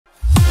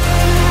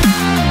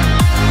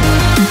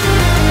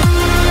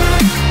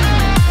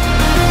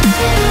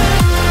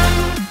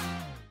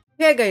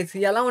Guys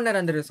ఎలా ఉన్నారు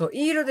అందరూ? సో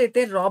ఈ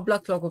రోజైతే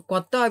రాబ్లాక్స్‌లో ఒక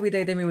కొత్త హాబీతో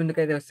అయితే మీ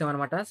ముందుకైతే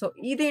వచ్చామన్నమాట. సో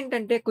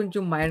ఇదేంటంటే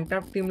కొంచెం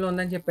మైన్‌క్రాఫ్ట్ థీమ్‌లో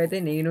ఉందని చెప్పైతే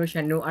నేను,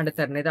 షన్ను అండ్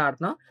తరుణ్ అయితే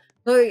ఆడుతున్నాం.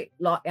 సో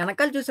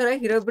ఎనకాల చూసారా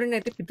హీరోబ్రిన్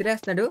అయితే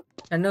పితిరేస్తున్నాడు.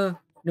 షన్ను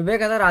నువ్వే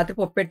కదా రాత్రి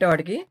పప్పు పెట్టావు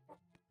వాడికి.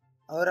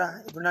 అవురా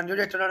ఇప్పుడు నన్ను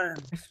చూడు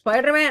ఎట్లున్నాడు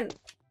spider man.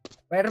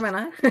 Spider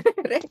మ్యానా?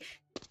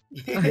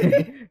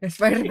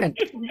 Spider man.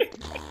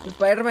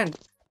 Spider man.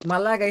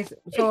 మళ్ళా గైస్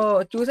సో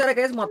చూసారా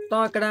గైస్ మొత్తం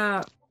ఇక్కడ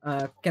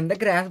కింద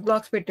గ్రాస్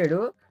బ్లాక్స్ పెట్టాడు.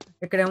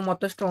 ఇక్కడేమో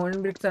మొత్తం స్టోన్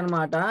బ్రిక్స్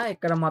అన్నమాట.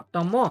 ఇక్కడ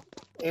మొత్తము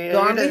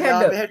జాంబీ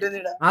హెడ్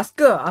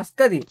అస్క్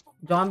అది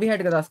జాంబీ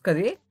హెడ్ కదా అస్క్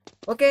అది.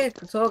 ఓకే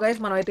సో గైస్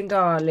మనం అయితే ఇంకా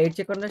లేట్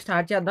చేయకుండా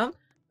స్టార్ట్ చేద్దాం.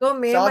 సో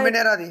మేము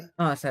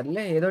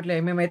సర్లే ఏదోట్లే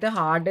మేమైతే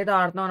హార్డ్ అయితే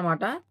ఆడుతున్నాం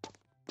అనమాట.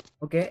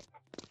 ఓకే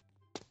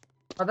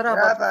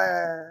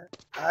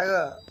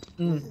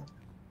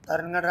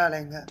తరుణ్ గడు రాలే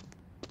ఇంకా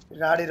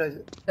రాడు ఈరోజు.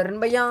 తరుణ్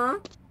భయ్యా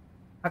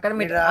అక్కడ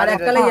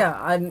ఎక్కాలయ్యా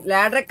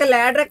ల్యాడర్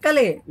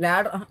ఎక్కాలి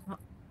ల్యాడర్.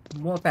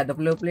 అమ్మో పెద్ద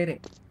ప్లేయరే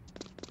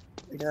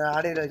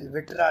రాడు ఈరోజు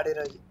బెట్ రాడు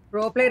ఈరోజు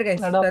pro player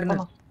guys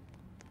Tarun.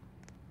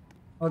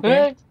 Okay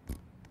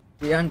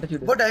అంట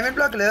చూడు డైమండ్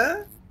బ్లాక్లు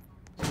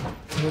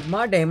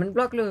మా డైమండ్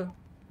బ్లాక్లు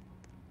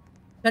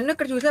నన్ను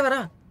ఇక్కడ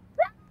చూసావరా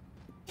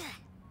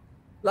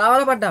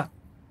లావాల పడ్డా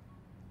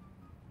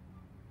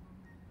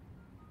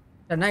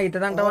చెన్న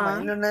అవుతుందంటావా?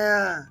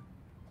 ఉన్నాయా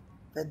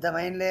పెద్ద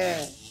మైన్లే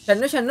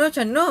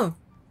చెన్ను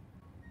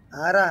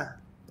ఆరా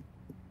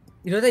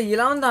ఈరోజు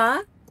ఇలా ఉందా?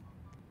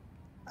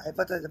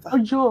 అయిపోతుంది.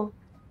 అయ్యో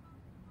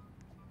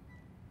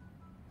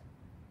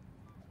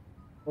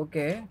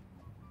ఓకే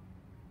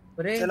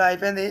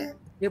అయిపోయింది.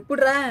 ఎప్పుడు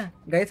రా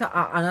గైస్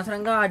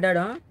అనవసరంగా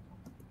ఆడాడు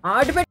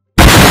ఆడి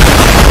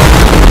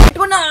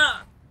పెట్టుకున్నా.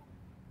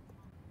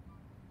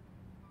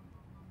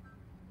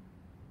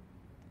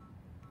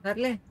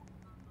 సర్లే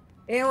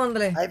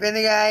ఏముందిలే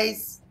అయిపోయింది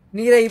గైస్.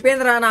 నీది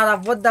అయిపోయిందిరా నాది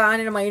అవ్వద్దా?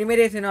 నేను మైండ్ మీద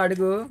వేసాను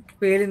అడుగు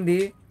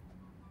పేలింది.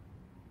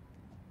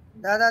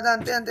 దాదా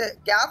అంతే అంతే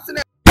గ్యాప్స్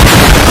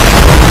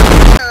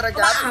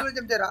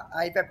చెప్తారా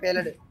అయిపోయి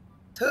పేలడు.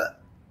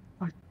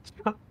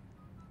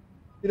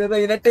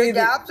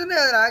 గ్యాప్స్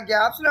ఉన్నాయి కదరా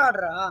గ్యాప్స్ లో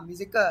ఆడరా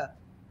మ్యూజిక్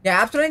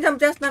గ్యాప్స్ లో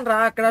చంపేస్తున్నాను రా.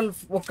 అక్కడ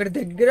ఒకటి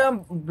దగ్గర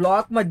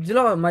బ్లాక్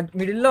మధ్యలో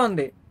మిడిల్ లో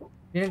ఉంది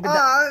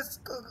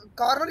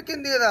కార్నర్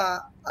కింది కదా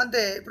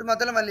అంతే. ఇప్పుడు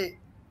మధ్యలో మళ్ళీ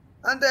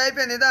అంతే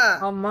అయిపోయింది ఇదా.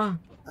 అమ్మా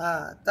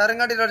తరుణ్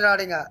గడి రోజు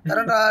రాడింగా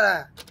తరుణ్ రారా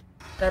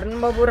తరుణ్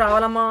బాబు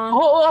రావాలమ్మా.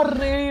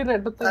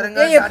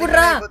 ఎప్పుడు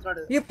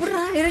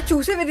రా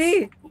చూసేవి ఇది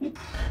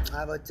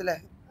వచ్చలే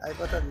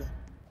అయిపోతుంది.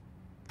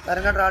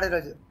 తరుణ్ గడి రాడు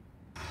ఈరోజు.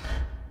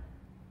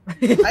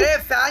 అరే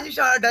ఫ్యాన్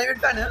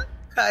డైమండ్ ఫ్యాన్.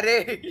 అరే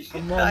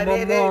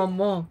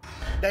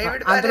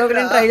అంతలోకి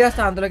నేను ట్రై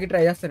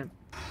చేస్తాను.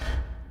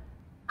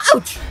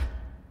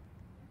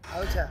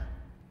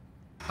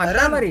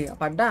 పడ్డా మరి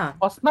పడ్డా.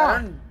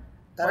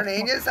 తరుణ్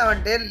ఏం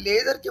చేస్తావంటే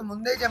లేజర్ కి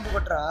ముందే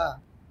చంపుకొట్రా.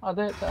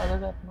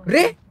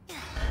 రే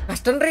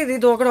కష్టం రే ఇది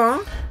దూకడం.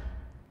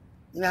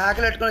 నేను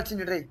హ్యాకిల్ పెట్టుకొని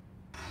వచ్చింది రే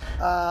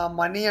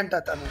మనీ అంట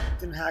తను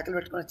హ్యాకిల్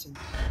పెట్టుకొని వచ్చింది.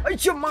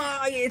 అయ్యమ్మా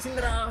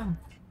వేసిందిరా.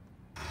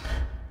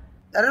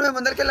 తరుణ్ మేము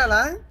ముందరికి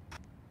వెళ్ళాలా?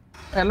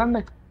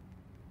 వెళ్ళండి.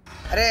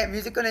 అరే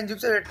మ్యూజిక్ నేను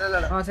చూసే పెట్టాలా?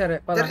 సరే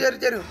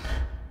జరు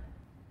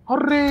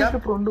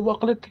రెండు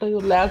బొక్కలు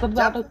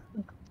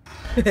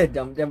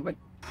జంప్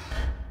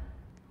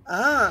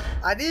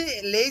అది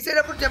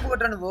లేచేటప్పుడు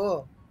చెప్పుకుంటా నువ్వు.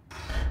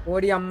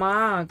 ఓడి అమ్మా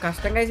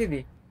కష్టంగా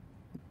ఇది.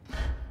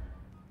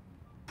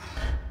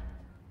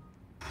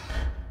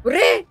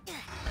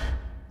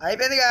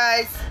 అయిపోయింది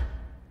గాయ్స్.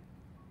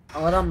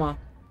 అవదమ్మా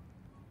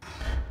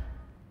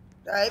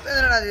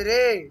అయిపోయింది నాది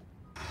రే.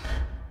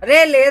 అరే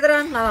లేదురా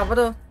నాది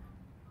అవ్వదు.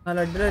 నా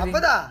లడ్డు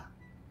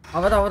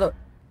అవ్వదు.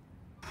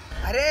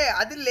 అరే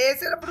అది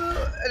లేసేటప్పుడు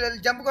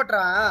జంప్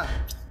కొట్టరా.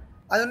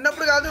 అది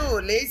ఉన్నప్పుడు కాదు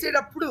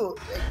లేసేటప్పుడు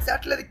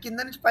ఎగ్జాక్ట్లీ అది కింద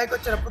నుంచి పైకి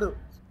వచ్చేటప్పుడు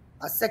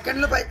ఆ సెకండ్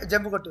లో పై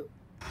జంప్ కొట్టు.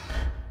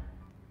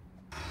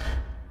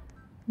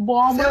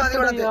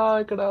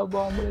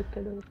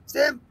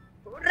 సేమ్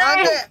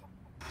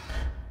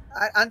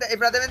అంతే.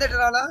 ఇప్పుడు అర్థమైంది ఎట్లా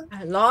రావాలా?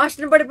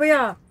 లాస్ట్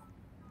పడిపోయా.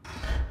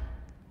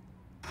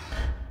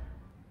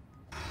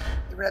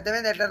 ఇప్పుడు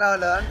అర్థమైంది ఎట్లా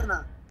రావాలో అంటున్నా.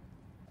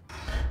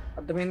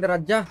 అర్థమైంది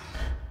రజ్జా.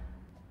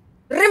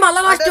 రే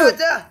మళ్ళా లాస్ట్.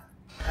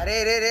 అరే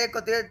రే రే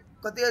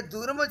కొద్దిగా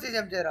దూరం వచ్చి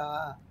జంప్ చేయరా.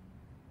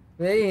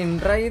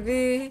 ఏంట్రా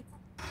ఇది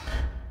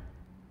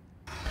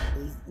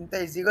ఇంత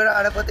ఈజీ కూడా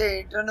ఆడపోతే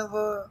ఏంట్రా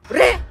నువ్వు.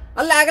 రే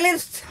అలా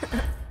ఆగలేదు.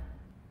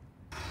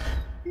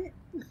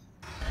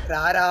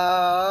 రారా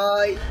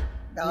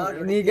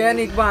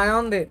నీకు బాగానే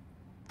ఉంది.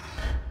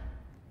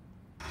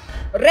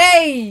 రే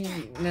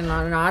నేను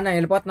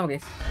వెళ్ళిపోతున్నావు.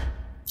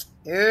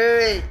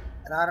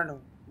 రారా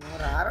నువ్వు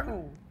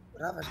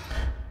రా ఫస్ట్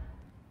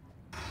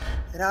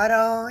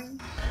రారా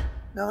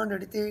నా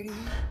నడితేడి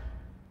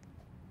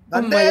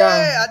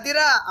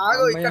అదిరా.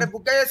 ఆగు ఇక్కడ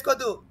బుక్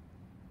చేసుకోవద్దు.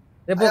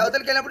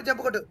 అవతలకి వెళ్ళినప్పుడు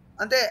చెప్పుకోటు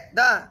అంతే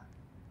దా.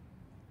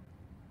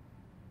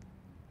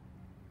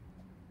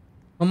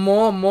 అమ్మో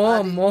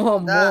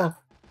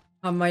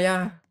అమ్మయ్యా.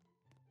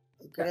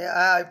 ఇక్కడ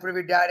ఇప్పుడు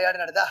డాడీ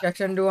ఆడినాడు.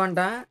 సెక్షన్ 2 అంట.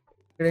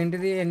 ఇక్కడ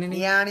ఏంటిది? ఎన్ని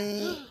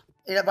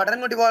ఇక్కడ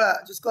బటన్ కొట్టి పోవాలా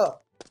చూసుకో.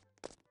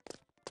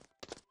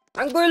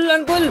 Uncle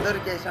uncle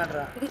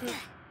దొరికేసినట్రా.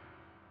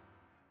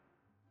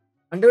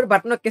 అంటే ఇప్పుడు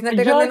బటన్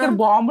నొక్కేసినట్టే కదా నేను?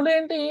 బాంబులు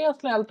ఏంటి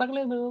అసలు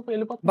వెళ్తలేదు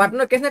వెళ్ళిపోతుంది. బటన్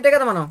నొక్కేసినట్టే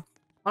కదా మనం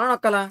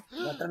నొక్కాలా?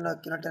 బటన్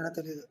నొక్కినట్టేనా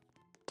తెలియదు.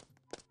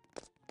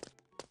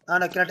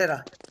 నొక్కినట్టేరా.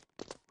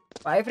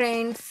 బాయ్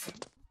ఫ్రెండ్స్,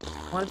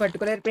 వాళ్ళు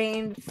పట్టుకోలేరు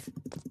ఫ్రెండ్స్.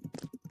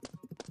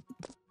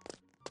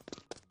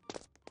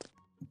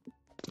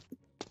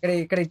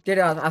 ఇక్కడ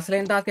ఇచ్చాడు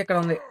అసలేం టాస్క్ ఇక్కడ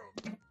ఉంది.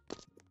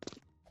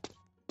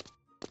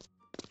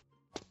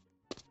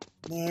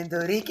 నేను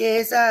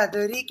దొరికేసా.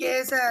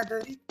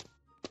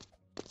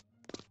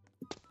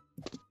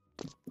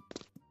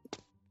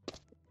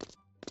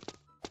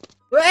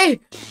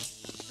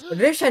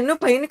 రే షన్ను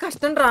పైన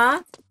కష్టం రా.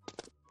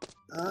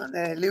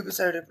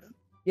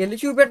 వెళ్ళి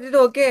చూపెట్టేది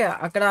ఓకే,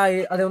 అక్కడ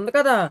అది ఉంది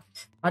కదా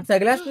అది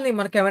తగిలేస్తుంది.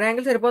 మన కెమెరా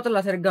యాంగిల్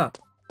సరిపోతుందా సరిగ్గా?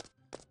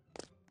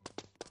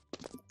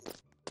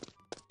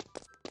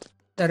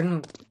 సరే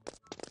నువ్వు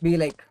బీ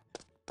లైక్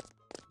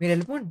మీరు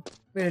వెళ్ళిపోండి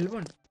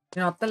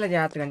నేను వస్తాలే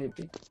జాగ్రత్తగా అని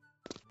చెప్పి.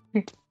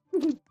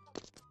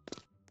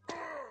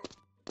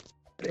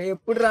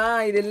 ఎప్పుడు రా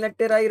ఇది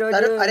వెళ్ళినట్టేరా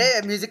ఈరోజు. అరే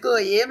మ్యూజిక్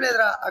ఏం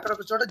లేదురా. అక్కడ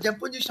ఒక చోట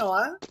జంప్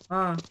చూసినావా?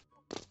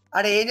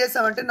 అక్కడ ఏం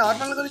చేస్తామంటే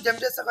నార్మల్ గా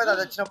జంప్ చేస్తావు కదా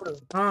అది వచ్చినప్పుడు,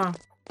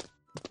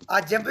 ఆ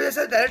జంప్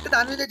చేస్తే డైరెక్ట్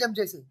దాని మీద జంప్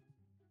చేసి.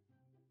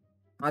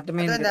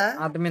 అర్థమైంది.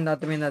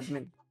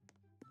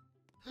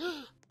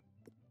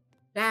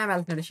 శ్యామ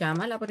వెళ్తున్నాడు. శ్యామ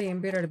లేకపోతే ఏం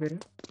పేరు పేరు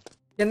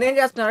కింద ఏం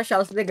చేస్తున్నారా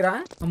షెల్ఫ్ దగ్గర?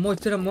 అమ్మో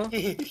వచ్చారమ్మో.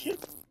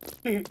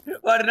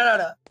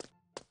 వాడున్నాడా?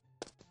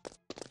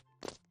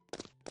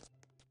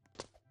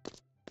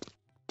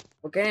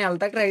 ఓకే నేను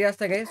వెళ్తా ట్రై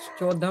చేస్తా గైస్,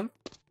 చూద్దాం.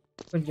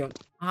 కొంచెం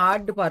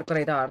హార్డ్ పార్కర్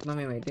అయితే ఆడుతున్నాం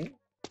మేమైతే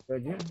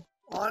రోజు.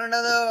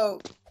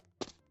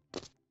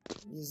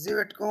 ఈజీ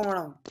పెట్టుకో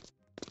మనం.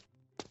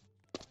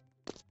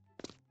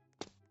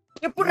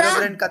 ఎప్పుడు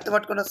కత్తి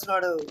పట్టుకొని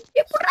వస్తున్నాడు.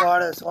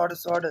 స్వాడ్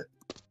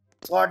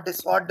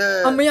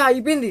అమ్మయ్య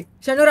అయిపోయింది.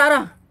 శను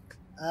రారా.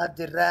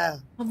 అదిరా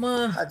అమ్మా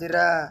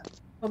అదిరా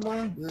అమ్మా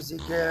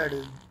మ్యూజిక్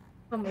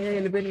అమ్మయ్య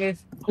వెళ్ళిపోయింది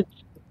గైస్.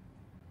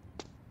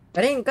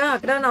 అరే ఇంకా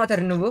అక్కడ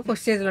నవ్వుతారు నువ్వు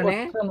ఫస్ట్ స్టేజ్ లోనే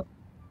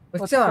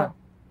వచ్చావా?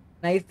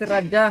 నైస్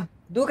రాజా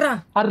దూకరా.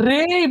 అరే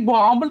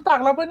బాంబులు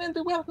తగలపోయినా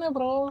ఎందుకు వెళ్తున్నాయి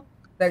బ్రో?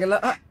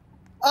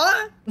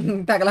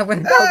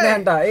 తగలపోయిన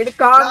అంట.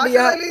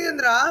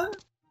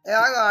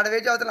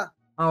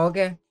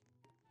 ఓకే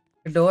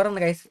డోర్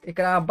ఉంది గైస్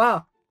ఇక్కడ. అబ్బా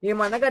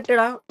ఏమన్నా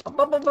కట్టాడా?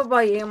 అబ్బాబ్బా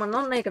ఏమన్నా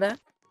ఉన్నాయి ఇక్కడ.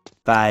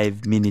 5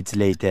 minutes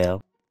later.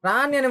 రా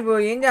నేను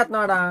ఏం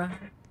చేస్తున్నాడా?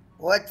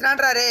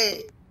 వచ్చినాడు రా. రే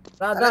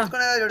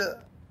చూడు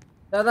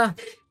దాదా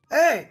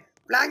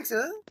ప్లాంక్స్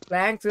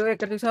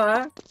ఇక్కడ చూసావా?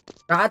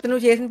 రాత్రి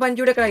నువ్వు చేసిన పని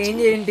చూడు. ఇక్కడ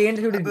ఏంటి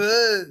చూడు.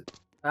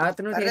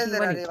 రాత్రి నువ్వు చేసిన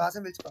పని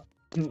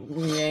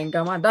ఏం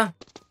కమా. దా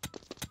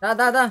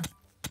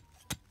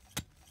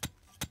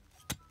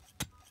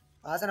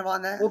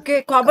ఓకే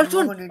కాబల్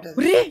స్టోన్.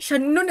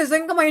 షన్ను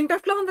నిజంగా మా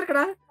ఇంట్రెస్ట్ లో ఉంది ఇక్కడ.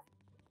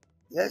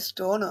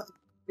 స్టోన్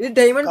ఇది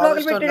డైమండ్ బ్లాక్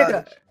పెట్టాడు ఇక్కడ.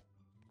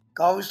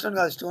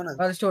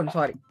 స్టోన్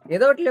సారీ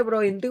ఏదో ఒకటి బ్రో.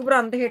 ఎందుకు బ్రో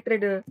అంత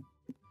హేట్రేడ్?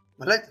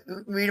 మళ్ళీ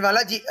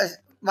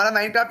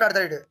మైండ్ క్రాఫ్ట్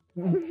ఆడతాడు.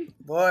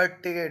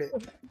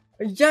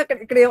 అయ్యా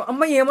ఇక్కడ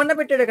అమ్మ ఏమన్నా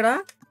పెట్టాడు ఇక్కడ.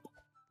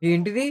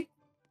 ఏంటిది?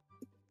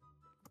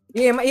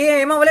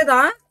 ఏమవ్వలేదా?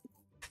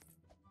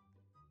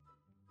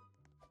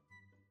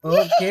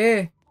 ఓకే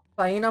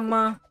ఫైన్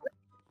అమ్మా.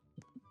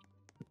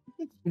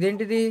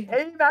 ఇదేంటిది?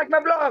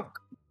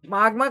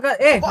 మాగ్మా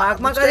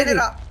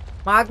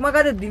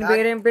కాదు దీని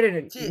పేరేం పేరు?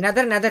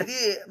 నెదర్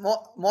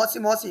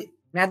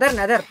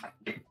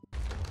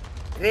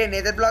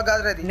బ్లాక్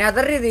కాదు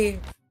నెదర్. ఇది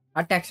ఆ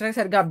టెక్స్చర్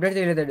సరిగ్గా అప్డేట్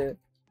చేయలేదు.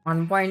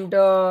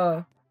 1.2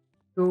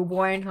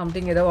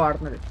 సంథింగ్ ఏదో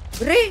వాడుతున్నాడు.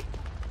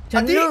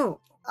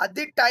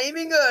 అది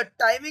టైమింగ్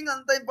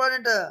అంత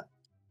ఇంపార్టెంట్.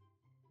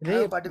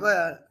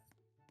 పట్టిపోయా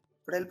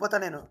ఇప్పుడు వెళ్ళిపోతా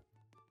నేను.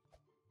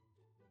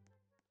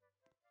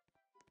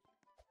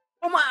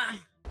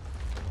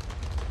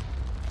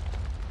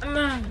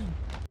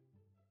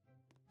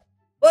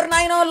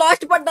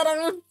 లాస్ట్ పడ్డారా?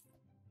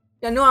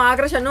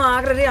 ఆగ్రా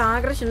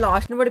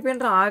లాస్ట్ పడిపోయిన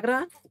Agra.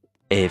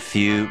 A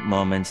few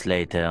moments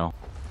later.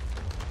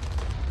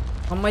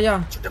 అమ్మయ్యా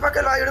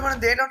చుట్టుపక్కల మనం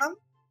దేంట్లో ఉన్నాం?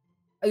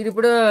 ఇది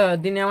ఇప్పుడు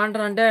దీన్ని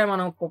ఏమంటారు అంటే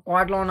మనం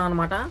కోటలో ఉన్నాం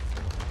అనమాట.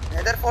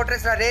 అదే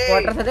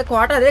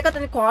కోట అదే కదా.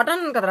 కోట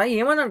అన్నాను కదరా.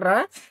 ఏమన్నారా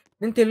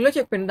నేను తెలుగులో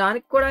చెప్పాను.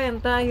 దానికి కూడా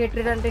ఎంత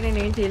హేట్రేడ్ అంటే నేను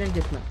ఏం చేయలేని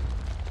చెప్పిన.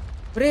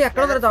 ఒరే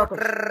ఎక్కడ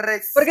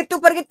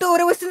పరిగెత్తు.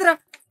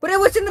 ఒరే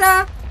వచ్చిందిరా.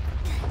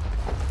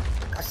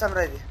 కష్టం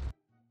రా ఇది.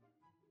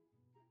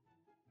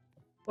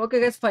 ఓకే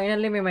గైస్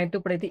ఫైనల్లీ మేమైతే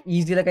ఇప్పుడైతే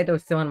ఈజీలోకి అయితే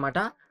వస్తామన్నమాట.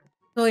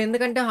 సో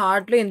ఎందుకంటే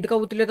హార్డ్లో ఎందుకు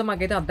అవుతులేదో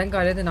మాకైతే అర్థం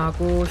కాలేదు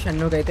నాకు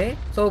షన్నుకి అయితే.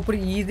 సో ఇప్పుడు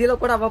ఈజీలో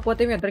కూడా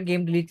అవ్వకపోతే మేము ఇద్దరు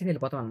గేమ్ డిలీట్ చేసి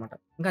వెళ్ళిపోతాం అనమాట.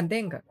 ఇంకంతే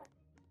ఇంకా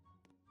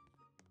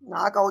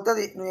నాకు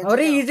అవుతుంది.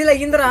 ఎవరే ఈజీలో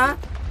అయ్యిందిరా.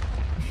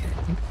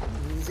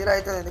 ఈజీలో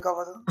అవుతుంది ఎందుకు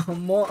అవ్వదు?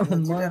 అమ్మో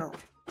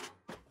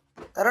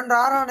తరుణ్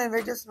రారా నేను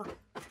వెయిట్ చేస్తున్నా.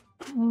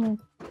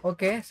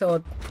 ఓకే సో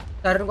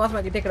తరుణ్ కోసం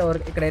అయితే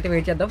ఇక్కడైతే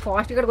వెయిట్ చేద్దాం.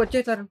 ఫాస్ట్ ఇక్కడికి వచ్చే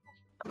తరుణ్.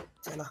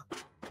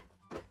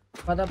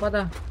 పద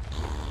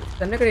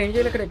తను ఇక్కడ ఏం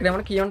చేయాలి? ఇక్కడ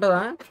ఏమైనా కీ ఉంటుందా?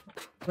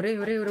 ఒరే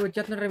ఒరే ఒరే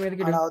వచ్చేస్తున్నాడు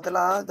మీదకి ఆడ అవతల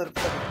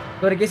దొరుకుతుంది.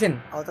 దొరికేసాను.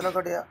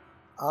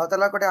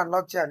 అవతల ఒకటి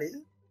అన్లాక్ చేయాలి.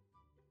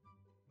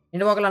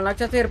 ఏంటి ఒకళ్ళు అన్లాక్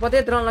చేస్తే సరిపోతే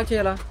ఇద్దరు అన్లాక్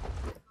చేయాలా?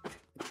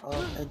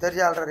 ఇద్దరు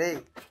చేయాలరా రే.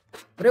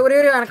 ఒరే ఒరే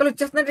ఒరే వెనకాల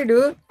వచ్చేస్తున్నాడు ఇడు.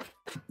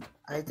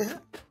 అయితే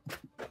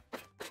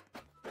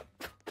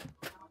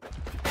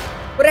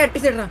ఒరే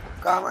అట్టిసాడు రా.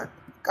 Common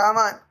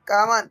common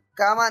common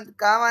common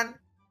common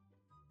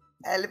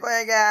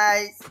వెళ్ళిపోయా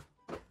గైస్.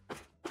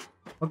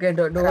 ఓకే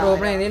డోర్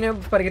ఓపెన్ అయింది. నేను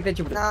పరిగెత్తే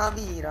నా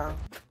వీరా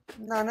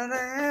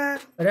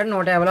అరే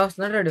 150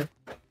 వస్తున్నాడు రాడు.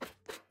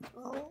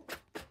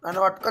 నన్ను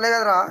పట్టుకోలే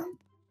కదరా.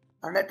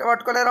 నన్ను ఎట్ట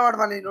పట్టుకోలేరా వాడు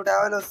మళ్ళీ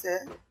 150 వస్తే.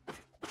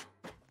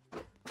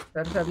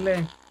 సర్లే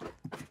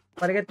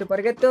పరిగెత్తు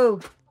పరిగెత్తు.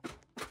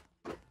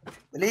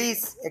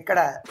 ప్లీజ్ ఎక్కడ?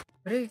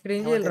 అరే ఇక్కడ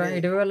ఏం చేయాలి రా?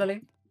 ఇటు వెళ్ళాలి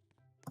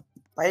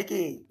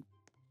పైకి.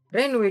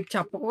 రే నువ్వు ఇటు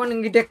చెప్పకుండా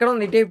ఇటు ఎక్కడ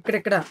ఉంది? ఇటు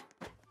ఇక్కడ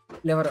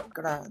లేవరు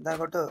ఇక్కడ దాని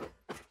కొట్టు.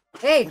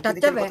 ఏ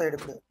టచ్ అవే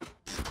ఇప్పుడు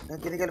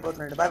నేను కిందికి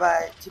వెళ్ళిపోతున్నాడు. Bye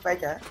bye.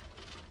 పైకా?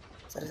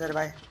 సరే సరే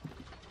బాయ్.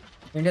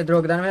 ఏంటి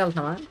ద్రోగదాని మీద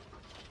వెళ్తామా?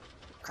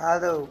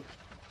 కాదు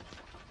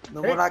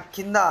నువ్వు నాకు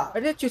కింద.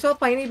 అదే చూసావు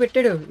పైన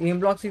పెట్టాడు. ఏం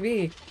బ్లాక్స్ ఇవి?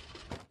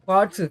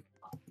 పార్ట్స్.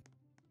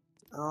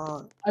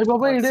 అయ్య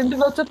బాబా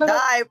ఇడెంటికి వచ్చేస్తా.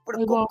 ఇప్పుడు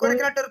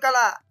కుక్కడికినట్టు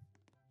ఉరకాలా.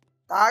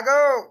 తాగు.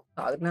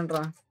 తాగుతున్నాను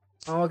రా.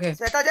 Okay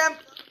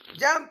jump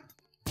jump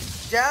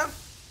jump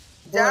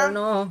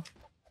jump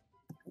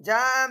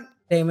jump.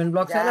 Diamond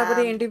blocks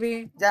లేకపోతే ఏంటివి?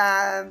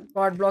 Jump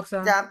pot blocks.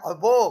 జంప్.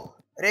 అబ్బో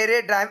రే రే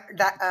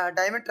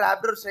డైమండ్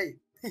ట్రాప్ డోర్స్ రేయ్.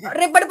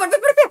 అరే పడి పడి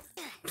పడి.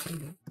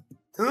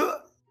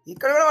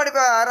 ఇక్కడ కూడా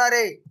పడిపోయారా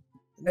రే.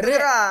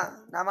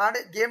 నా మాట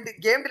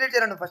గేమ్ డిలీట్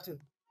చేయరా నువ్వు ఫస్ట్.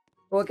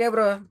 Okay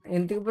bro.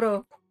 ఎందుకు బ్రో?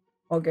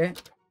 ఓకే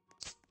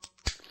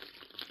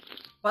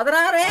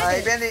పదరా రే.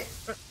 అయిపోయింది.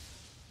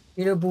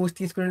 వీడు బూస్ట్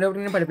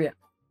తీసుకునేటప్పుడు నేను పడిపోయా.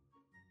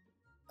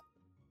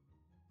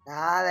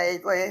 నాది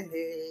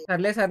అయిపోయింది.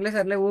 సర్లే సర్లే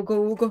సర్లే ఊకో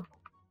ఊకో.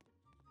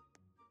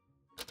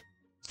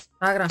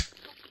 తాగరా.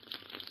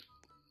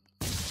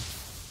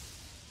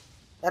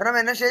 ఎర్రం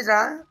ఎన్నో స్టేజ్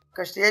రా?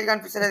 ఒక స్టేజ్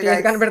కనిపిస్తలేదు.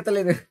 స్టేజ్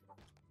కనిపెడతలేదు.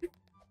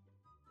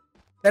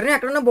 సరే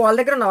ఎక్కడ ఉన్నా? బాల్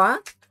దగ్గర ఉన్నావా?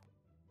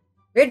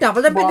 ఏ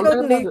డబల్ జంప్ ఎందుకు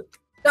అవుతుంది?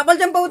 డబల్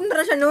జంప్ అవుతుంది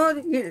రా షన్ను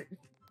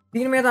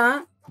దీని మీద.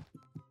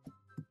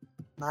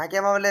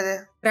 నాకేం అవ్వలేదు.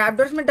 ట్రాప్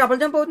డోర్స్ మీద డబల్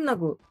జంప్ అవుతుంది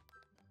నాకు.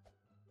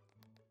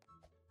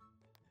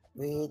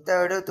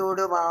 వీతడు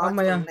తూడు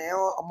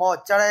అమ్మ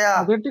వచ్చాడయ్యా.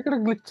 ఇక్కడ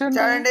గ్లిచ్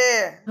వచ్చాడండి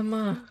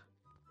అమ్మా.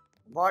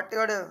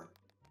 బాటిగాడు.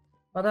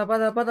 పద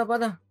పద పద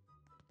పద.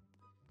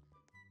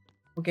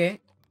 ఓకే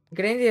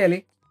ఇక్కడ ఏం చేయాలి?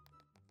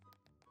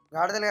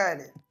 గాడిదలు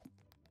కాయాలి.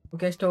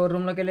 ఓకే స్టోర్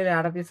రూమ్ లోకి వెళ్ళి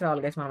ఆర్డర్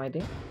తీసుకురావాలి గైస్ మనం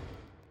అయితే.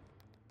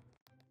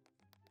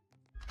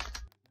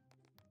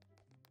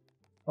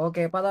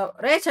 ఓకే పద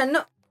రే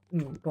షన్ను.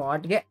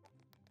 పాటికే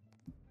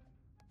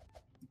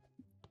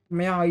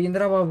మేము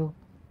అయ్యిందిరా బాబు.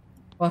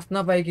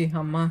 వస్తున్నా పైకి.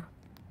 అమ్మా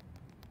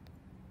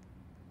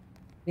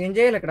ఏం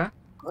చేయాలి ఇక్కడ?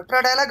 కొట్రా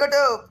డైలాగ్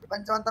కొట్టు.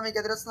 ప్రపంచం అంతా మీకు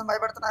ఎదురొస్తుందని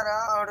భయపడుతున్నారా?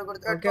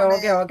 ఓకే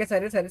ఓకే ఓకే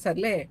సరే సరే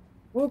సర్లే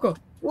ఊకో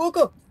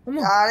ఊకో.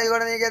 గాలి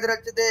కూడా నీకు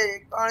ఎదురొచ్చింది.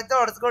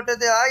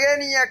 ఒడుచుకొట్టేది. ఆగే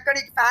నీ ఎక్కడ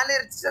నీకు ఫ్యాన్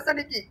ఇచ్చేస్తా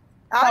నీకు.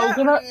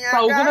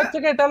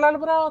 తౌగునొచ్చక ఎట్టాలి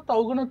బ్రో?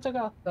 తవ్వుకుని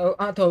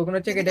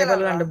వచ్చే గిడ్డ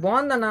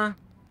బాగుందన్నా.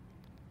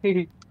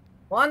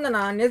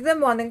 బాగుందన్నా నిజం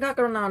బాగుంది. ఇంకా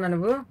అక్కడ ఉన్నావన్నా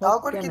నువ్వు?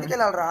 తవ్వుకొని కిందికి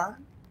వెళ్ళాలరా.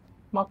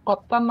 మాకు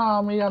కొత్త అన్న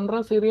మీ అందరూ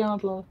సీరియన్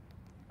అట్లా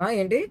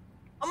ఏంటి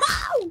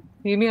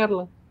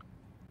సీనియర్లు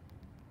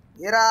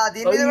ఏరా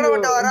దీని మీద కూడా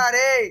పడ్డావారా?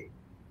 అరే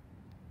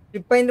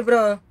స్లిప్ అయింది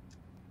బ్రో.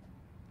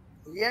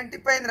 ఏం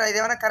టిప్ అయిందిరా? ఇది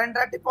ఏమైనా కరెంట్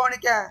రా టిప్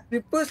అవనికా?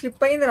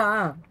 స్లిప్ అయిందిరా.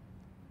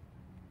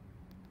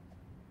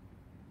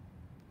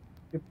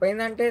 స్లిప్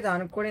అయిందంటే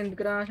దానికి కూడా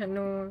ఎందుకురా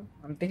షన్ను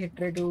అంతే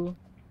హిట్ రేటు?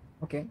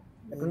 ఓకే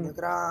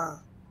ఎందుకురా?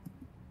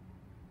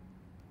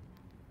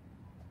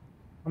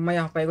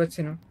 అమ్మాయి పైకి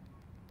వచ్చాను.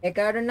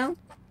 ఎక్కడున్నావు?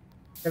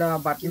 ఇక్కడ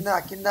బట్టలు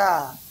కింద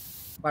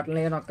బట్టలు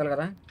ఏదో నొక్కాలి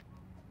కదా.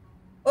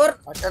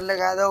 బట్టలు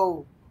కాదు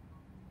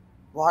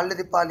వాళ్ళు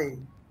తిప్పాలి.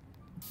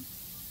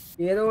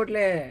 ఏదో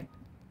ఒకటిలే.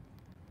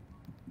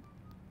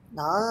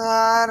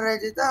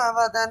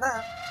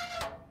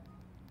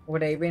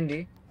 ఒకటి అయిపోయింది.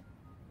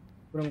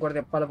 ఇప్పుడు ఇంకోటి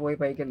తిప్పాలి పోయి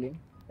పైకి వెళ్ళి.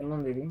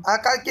 ఉంది ఇది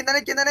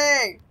కిందనే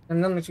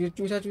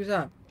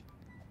చూసా.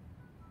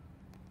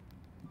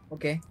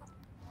 ఓకే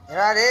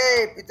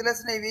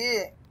పిత్తులేస్తున్నాయి.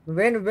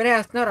 నువ్వే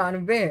వేస్తున్నావు.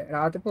 నువ్వే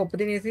రాత్రి పప్పు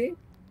తినేసి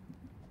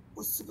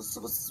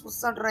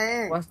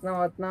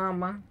వస్తున్నా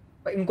అమ్మా.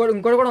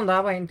 ఇంకోటి కూడా ఉందా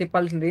పైన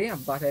తిప్పాల్సింది?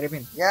 అబ్బా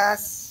సరిపోయింది.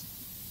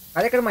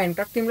 అదే ఇక్కడ మైండ్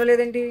క్రాఫ్ట్ టీమ్ లో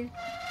లేదేంటి?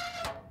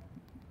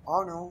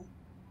 అవును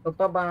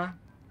గొప్పబ్బా.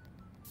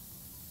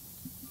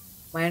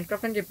 మైండ్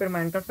క్రాఫ్ట్ అని చెప్పారు.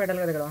 మైండ్ క్రాఫ్ట్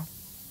పెట్టాలి కదా ఇక్కడ.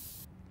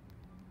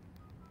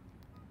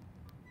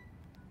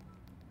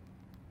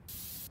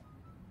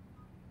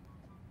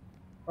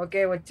 ఓకే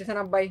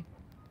వచ్చేసాను అబ్బాయి.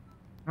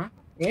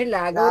 ఏంటి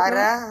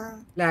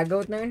లాగ్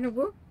అవుతున్నావు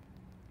నువ్వు?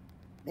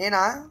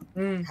 నేనా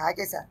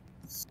హ్యాకేసా?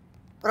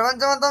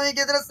 ప్రపంచం అంతా మీకు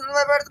ఎదురొస్తుంది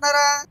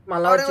భయపెడుతున్నారా?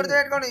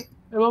 పెట్టుకోండి.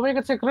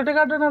 ఇక్కడ సెక్యూరిటీ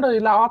గార్డ్ ఉన్నాడు.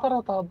 ఇలా ఆ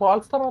తర్వాత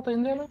బాల్స్ తర్వాత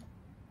ఏం చేయాలి?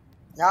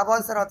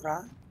 బాల్స్ తర్వాత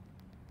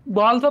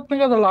బాల్స్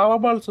వస్తున్నాయి కదా lava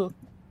balls.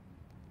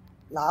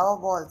 Lava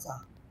బాల్సా?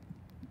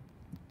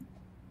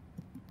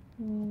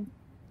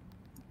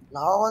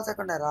 Lava walls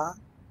ఎక్కడున్నారా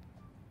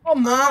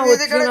అమ్మా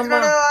మ్యూజిక్ వచ్చిందమ్మా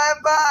వచ్చినాడు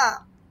అబ్బా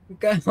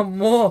ఇంకా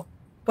అమ్మో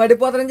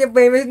పడిపోతానని చెప్పి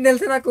భయం వేసింది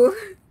తెలుసా నాకు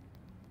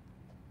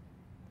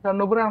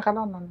నువ్వు వెనకాల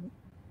ఉన్నాను.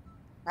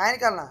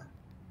 ఆయనకల్లా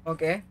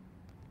ఓకే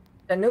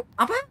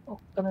అబ్బా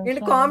ఒక్క ఏంటి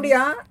నిమిషం.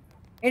 కామెడీయా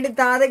ఏంటి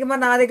దా దగ్గర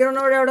మరి నా దగ్గర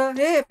ఉన్నవాడు ఎవడో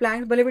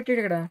ప్లాంక్స్ బలి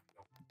పెట్టాడు ఇక్కడ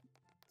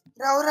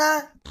రావురా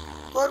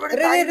కోరుబడి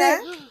రే రే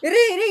రే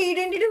రే రే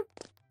ఈడేంటి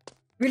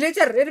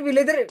విలేజర్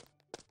విలేజర్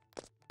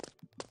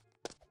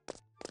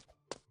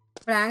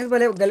ప్రాంక్స్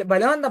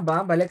భలే ఉందబ్బా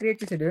భలే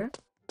క్రియేట్ చేసాడు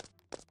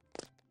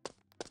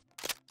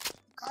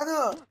కాదు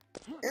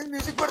ఏం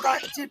మ్యూజిక్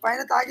బోర్డు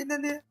పైన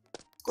తాగిందండి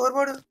score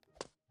board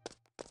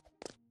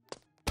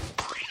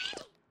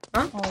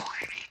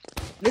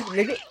leg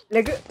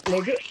leg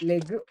leg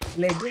leg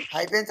leg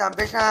అయిపోయింది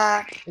చంపేసిన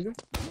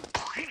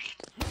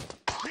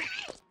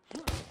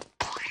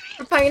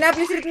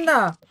పైనాపిల్ ఇస్తుందా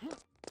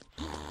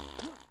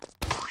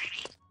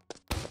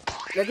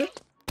లెగ్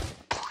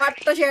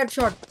పట్ట షాట్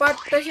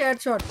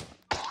షాట్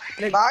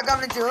బాగా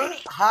గమనించు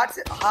హార్ట్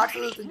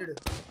చదువుతుండడు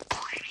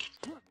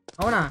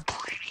అవునా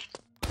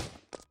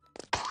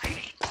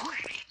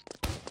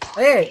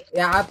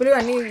యాపిల్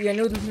అన్ని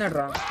ఇవన్నీ వదులుతున్నాడు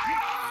రా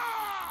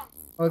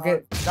ఓకే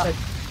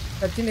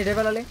వచ్చింది ఇదే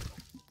వెళ్ళాలి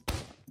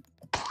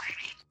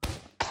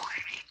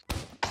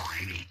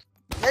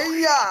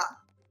అయ్యా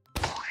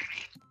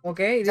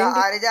ఓకే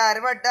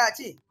జారి పడ్డా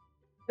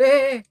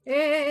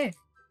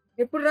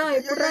ఎప్పుడు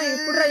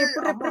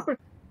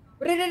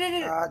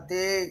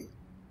అదే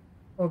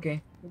ఓకే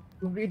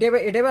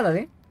ఇటే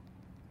వెళ్ళాలి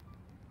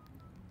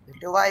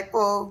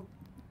ఇటువైపు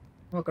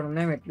అక్కడ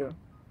ఉన్నాయి మెట్లు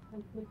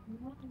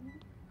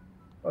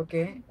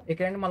ఓకే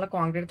ఇక్కడ మళ్ళీ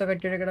కాంక్రీట్ తో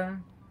కట్టాడు ఇక్కడ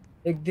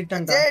ఎగ్జిట్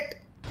అంట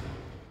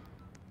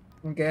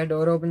ఓకే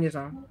డోర్ ఓపెన్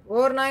చేసాం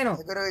ఓర్ నాయనో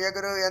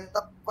ఎగురు ఎంత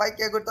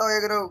పైకి ఎగురుతావు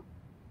ఎగురు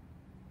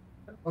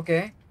ఓకే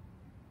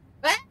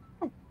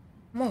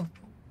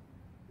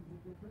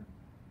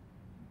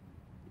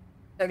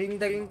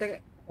తగిలింది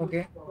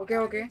ఓకే ఓకే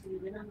ఓకే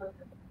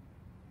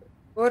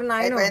ఓర్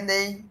నాయనో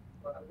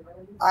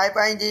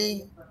అయిపోయింది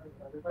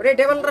రే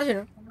టేబుల్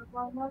రాశాను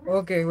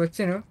ఓకే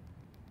వచ్చాను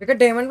ఇక్కడ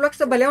డైమండ్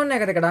బ్లాక్స్ భలే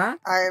ఉన్నాయి కదా ఇక్కడ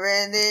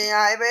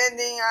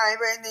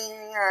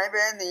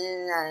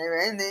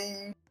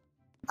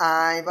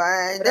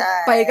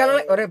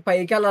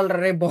పైకి వెళ్ళాలి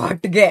రే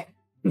బాట్గే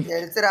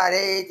తెలుసురా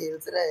రే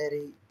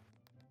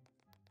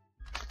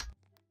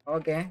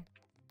ఓకే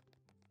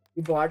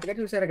ఈ బాట్ గా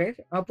చూసారా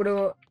గైస్ అప్పుడు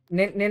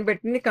నేను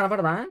పెట్టింది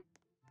కనపడదా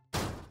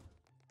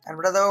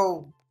కనపడదు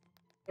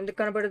ఎందుకు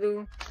కనపడదు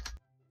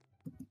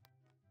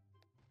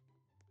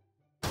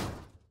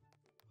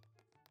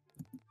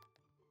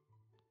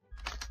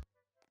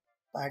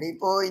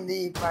పడిపోయింది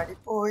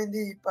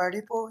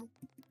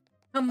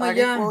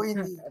అమ్మయ్యా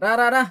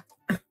రా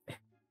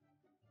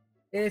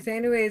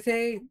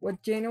వేసేయి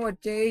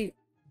వచ్చేయి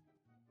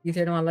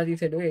తీసాడు మళ్ళా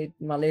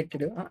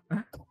ఎట్టాడు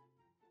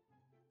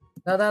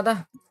దాదా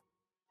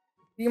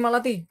తీ మళ్ళా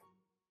తీ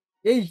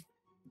ఏయ్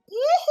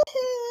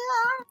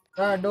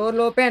డోర్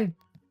ఓపెన్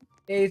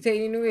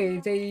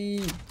వేసేయి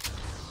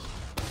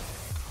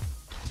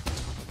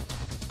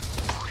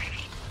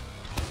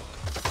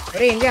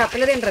అరే ఏం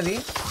చేస్తలేదు ఏంటది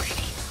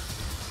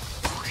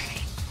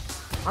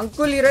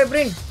అంకుల్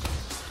హీరోబ్రైన్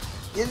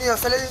ఏంది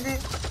వస్తలేదు ఇది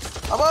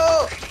అబో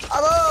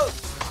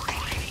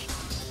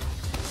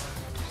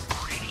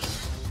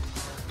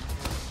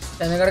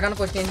చంద్రగఢ కన్నా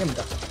క్వశ్చన్ ఏం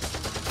చెప్తా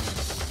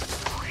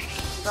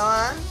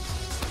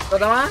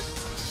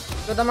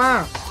చూద్దామా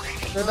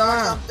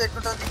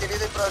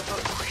తెలియదు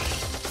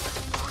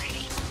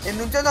ఎన్ని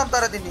నుంచో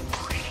చంపుతారా దీన్ని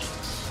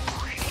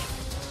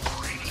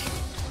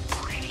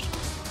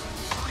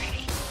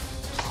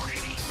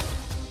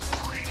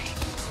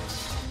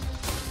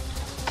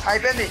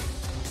అయిపోయింది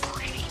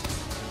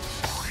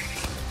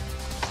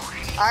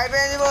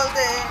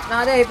బోల్తే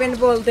నాదే అయిపోయింది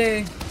బోల్తే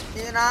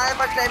ఇది నాదే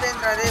ఫస్ట్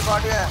అయిపోయింది రా రే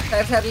బాడీ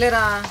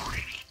సర్లేరా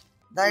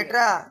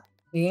దైట్రా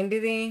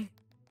ఏంటిది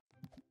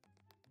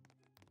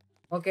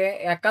ఓకే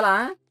ఎక్కలా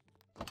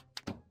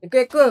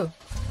ఎక్కువ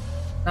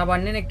నా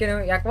బండి నేను ఎక్కాను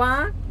ఎక్కవా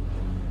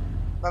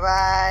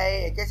బాయ్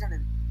ఎక్కేసాను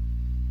నేను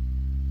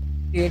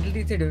గేట్లు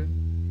తీసాడు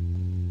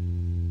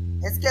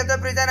ఎస్కేప్ ద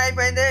ప్రిజన్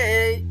అయిపోయింది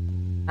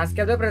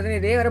ఎస్కేప్ ద ప్రిజన్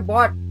ఇది అరే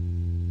bat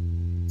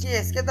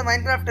escape the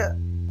mind craft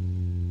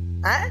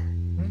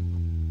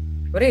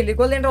ఒరే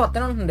ఇల్లికోల్ ఏంటో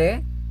వస్తూనే ఉంటుంది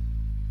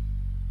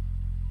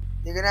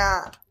దిగినా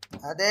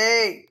అదే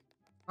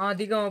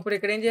దిగాం ఇప్పుడు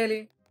ఇక్కడ ఏం చేయాలి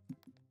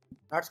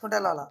నడుచుకుంటే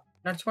వెళ్ళాలా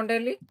నడుచుకుంటే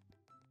వెళ్ళి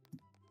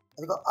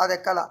అదిగో అది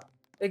ఎక్కాలా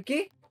ఎక్కి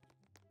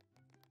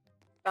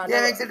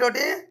ఎక్సిట్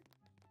ఒకటి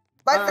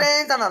బై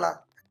ఫ్రెండ్స్ అనాలా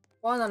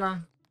బాగుందన్నా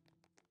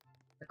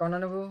ఎక్కడ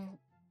నువ్వు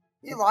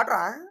ఇది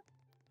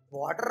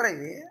వాటర్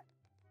ఇవి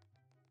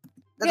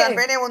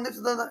దానిపైన ఏముంది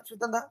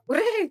చూద్దా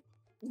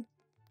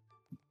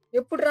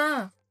ఎప్పుడు రా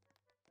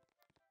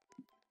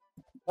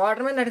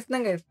వాటర్ మీద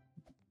నడుస్తున్నాం కదా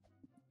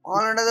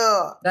ఆన్ ఉండదు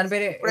దాని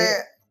పేరు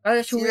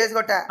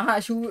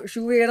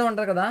షూ ఏదో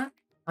ఉంటది కదా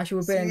ఆ షూ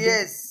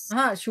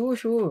పేరు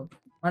షూ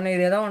మన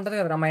ఇదేదో ఉంటది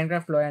కదా మైండ్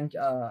క్రాఫ్ట్ లో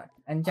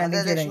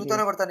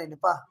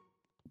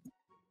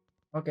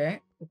ఓకే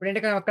ఇప్పుడు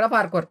ఏంటి అక్కడ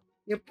పార్కోర్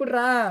ఎప్పుడు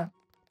రా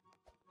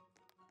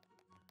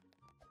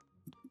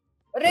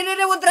రే రే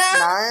రే వద్దురా.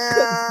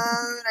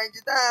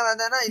 రంజిత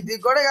వదన ఇది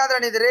కూడా కాదురా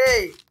నీది రే.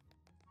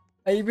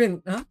 అయిపోయింది.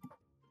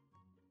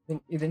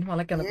 ఇదేంటి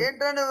మళ్ళీ కింద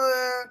ఏంట్రా నువ్వు?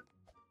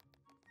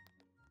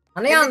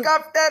 అన్నయ్య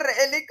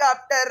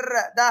హెలికాప్టర్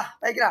దా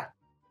పైకి రా.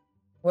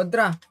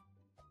 వద్దురా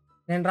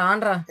నేను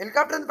రానురా.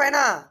 హెలికాప్టర్ ఉంది పైన.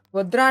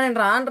 వద్దురా నేను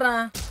రానురా.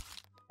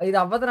 ఇది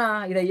అవ్వదురా.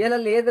 ఇది అయ్యేలా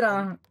లేదురా.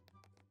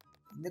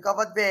 ఎందుకు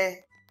అవ్వద్దే?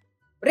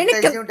 రే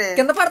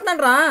కింద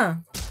పడుతున్నాను రా.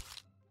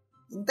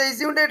 ఇంత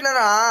ఈజీ ఉంటే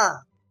ఎట్లరా?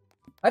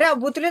 అరే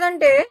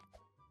అవ్వుతులేదంటే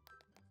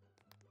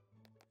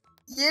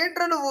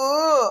ఏంట్రా నువ్వు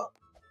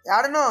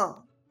యాడను?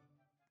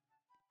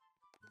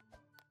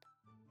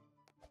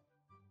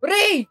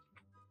 రే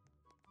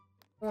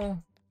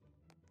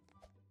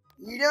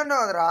ఈడే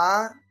ఉన్నావు కదరా.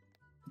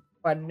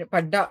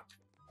 పడ్డా.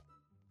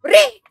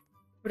 రే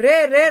రే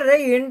రే రే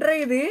ఏంట్రా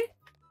ఇది?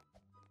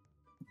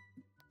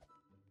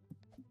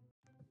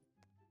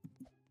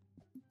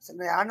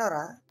 నువ్వు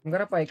యాడనవరా?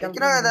 ఇంకా పైకి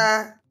ఎక్కినావు కదా.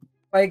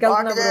 పైకి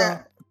వెళ్తున్నా బ్రో.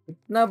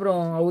 ఇట్నా బ్రో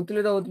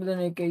అవుతులేదు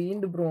నీకు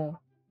ఏంటి బ్రో?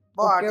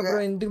 ఓకే బ్రో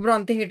ఎందుకు బ్రో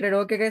అంత హీటెడ్?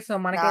 ఓకే గైస్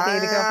మనకైతే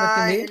హెలికాప్టర్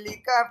వచ్చింది.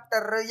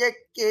 హెలికాప్టర్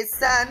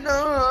ఎక్కేసాను.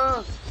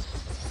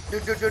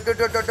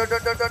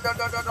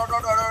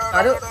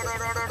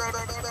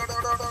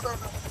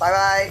 Bye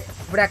bye.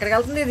 ఇప్పుడు ఎక్కడికి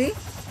వెళ్తుంది ఇది?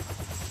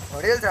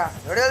 వెళ్తా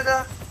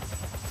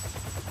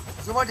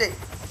జూమ్ చేయి.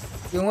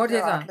 జూమ్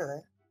చేసా.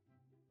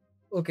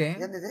 ఓకే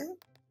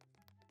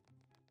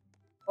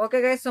ఓకే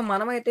గైస్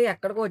మనమైతే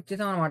ఎక్కడికో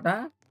వచ్చేసాం అనమాట.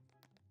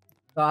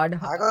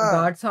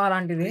 గాడ్స్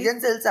అలాంటిది.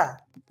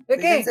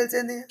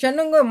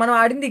 చెన్ను మనం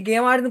ఆడింది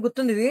గేమ్ ఆడింది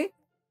గుర్తుంది. ఇది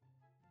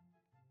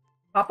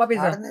పాపా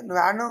పిజ్జా.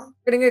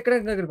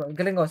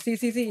 ఇక్కడ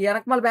సిసి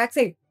వెనకమాల బ్యాక్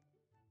సైడ్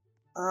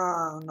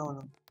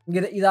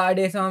ఇది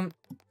ఆడేసాం.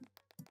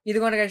 ఇది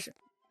కూడా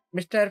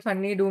మిస్టర్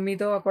ఫన్నీ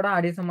డూమీతో కూడా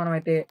ఆడేసాం మనం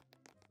అయితే.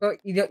 సో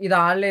ఇది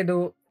ఆడలేదు.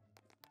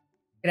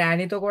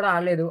 గ్రానీతో కూడా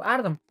ఆడలేదు.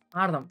 ఆడదాం.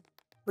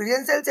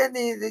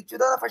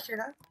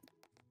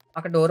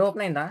 అక్కడ డోర్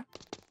ఓపెన్ అయిందా?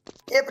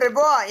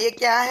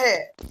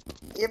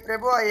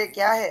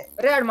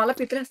 అరే ఆడు మళ్ళీ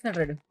పిత్రేస్తున్నాడు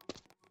రాడు.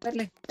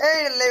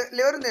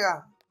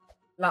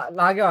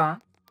 లాగావా?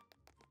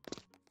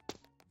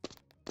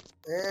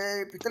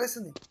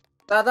 పిత్తలేస్తుంది.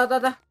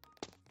 దాదా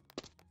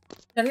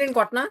నేను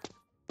కొట్టనా?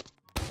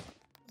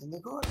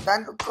 ఎందుకు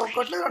దానికి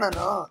కొట్టలేదు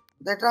నన్ను.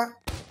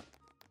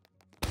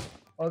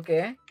 Okay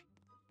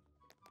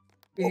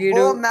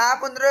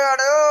map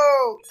ఉందిరాడు.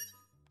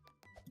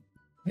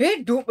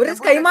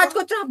 స్కై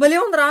మార్చుకొచ్చా భలే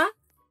ఉందిరా.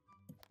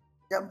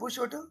 జంపు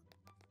షూట్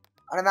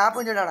ఆడ మ్యాప్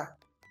ఉంది. ఆడ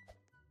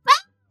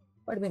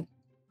పడిపోయింది.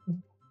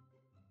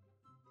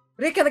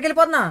 రే కిందకి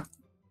వెళ్ళిపోతున్నా.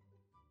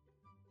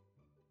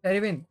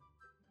 సరిపోయింది.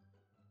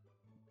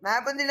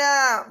 మ్యాప్ ఉంది.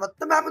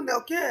 మొత్తం మ్యాప్ ఉంది.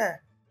 ఓకే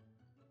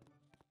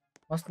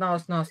వస్తున్నా.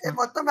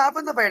 మొత్తం మ్యాప్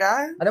ఉందా పైన?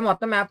 అదే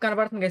మొత్తం మ్యాప్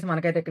కనపడుతుంది గైస్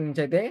మనకైతే ఇక్కడ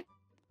నుంచి అయితే.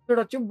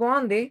 చూడొచ్చు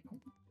బాగుంది.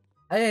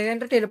 అదే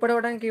ఏంటంటే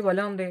వెళ్ళిపోవడానికి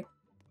భలే ఉంది.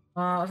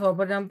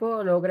 సూపర్ జంప్,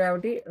 లో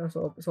gravity,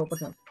 super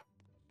jump,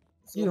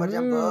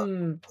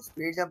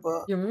 speed jump,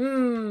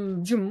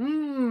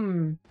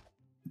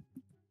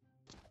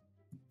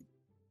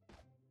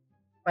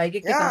 పైకి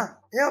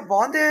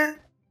బాగుంది.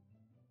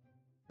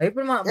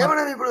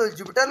 ఇప్పుడు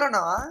జూపిటర్ లో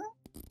ఉన్నావా?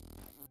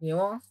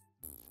 ఏమో.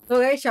 సో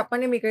గైస్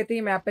చెప్పండి మీకైతే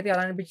ఈ మ్యాప్ అయితే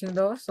ఎలా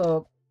అనిపించిందో. సో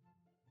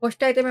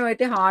ఫస్ట్ అయితే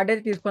మేమైతే హార్డ్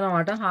అయితే తీసుకున్నాం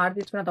అనమాట. హార్డ్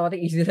తీసుకున్న తర్వాత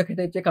ఈజీలోకి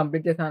అయితే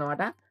కంప్లీట్ చేసాం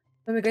అనమాట.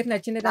 సో మీకైతే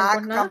నచ్చింది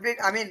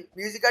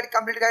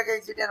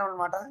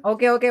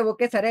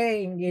ఓకే సరే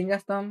ఇంకేం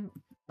చేస్తాం.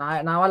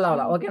 నా వల్ల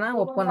అవ్వాలా. ఓకేనా?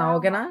 ఒప్పుకున్నా.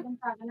 ఓకేనా?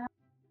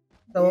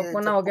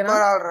 ఒప్పుకున్నాను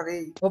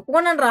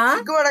రా.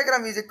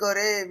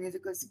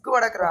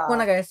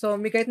 ఒప్పుకున్నా గైస్. సో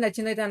మీకైతే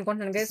నచ్చింది అయితే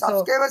అనుకుంటున్నాను గైస్.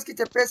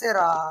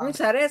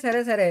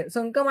 సరే. సో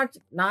ఇంకా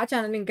నా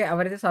ఛానల్ ఇంకా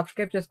ఎవరైతే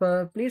సబ్స్క్రైబ్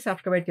చేసుకోవాలో ప్లీజ్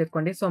సబ్స్క్రైబ్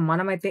చేసుకోండి. సో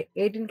మనమైతే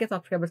 18K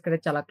సబ్స్క్రైబర్స్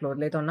అయితే చాలా క్లోజ్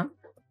అయితే ఉన్నాం.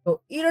 సో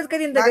ఈ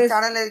రోజుకైతే ఇంత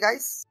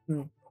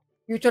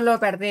ఫ్యూచర్ లో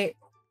పెడితే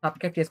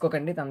సబ్స్క్రైబ్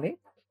చేసుకోకండి తంది.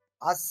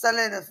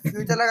 అస్సలు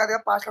ఫ్యూచర్ లో కాదు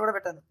పాస్ట్ లో కూడా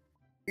పెట్టాను.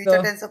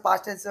 Future tense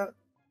past tense.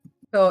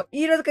 So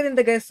ఈ రోజుకైతే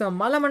ఇంత గైస్.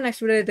 మళ్ళీ మన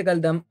నెక్స్ట్ వీడియో అయితే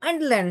కలుద్దాం.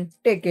 And then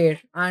take care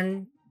and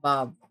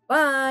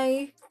bye.